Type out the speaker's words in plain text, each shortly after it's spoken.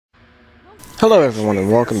Hello everyone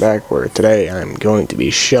and welcome back, where today I'm going to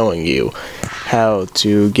be showing you how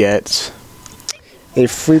to get a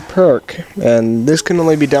free perk, and this can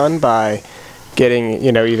only be done by getting,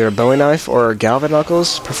 either a Bowie knife or Galva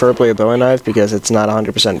knuckles, preferably a Bowie knife because it's not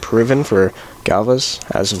 100% proven for Galvas,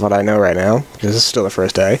 as of what I know right now, because it's still the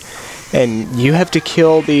first day. And you have to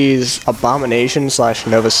kill these Abomination /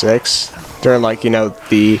 Nova 6 during,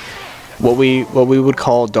 what we would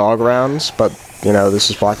call dog rounds, but this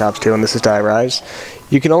is Black Ops 2 and this is Die Rise.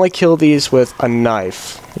 You can only kill these with a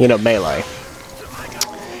knife, melee.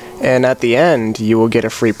 And at the end, you will get a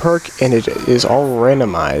free perk, and it is all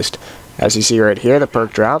randomized. As you see right here, the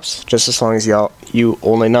perk drops just as long as you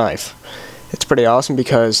only knife. It's pretty awesome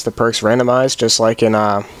because the perk's randomized, just like in,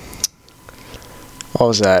 what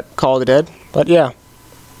was that? Call of the Dead? But yeah,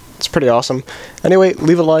 it's pretty awesome. Anyway,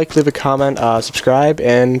 leave a like, leave a comment, subscribe,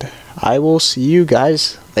 and I will see you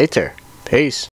guys later. Peace.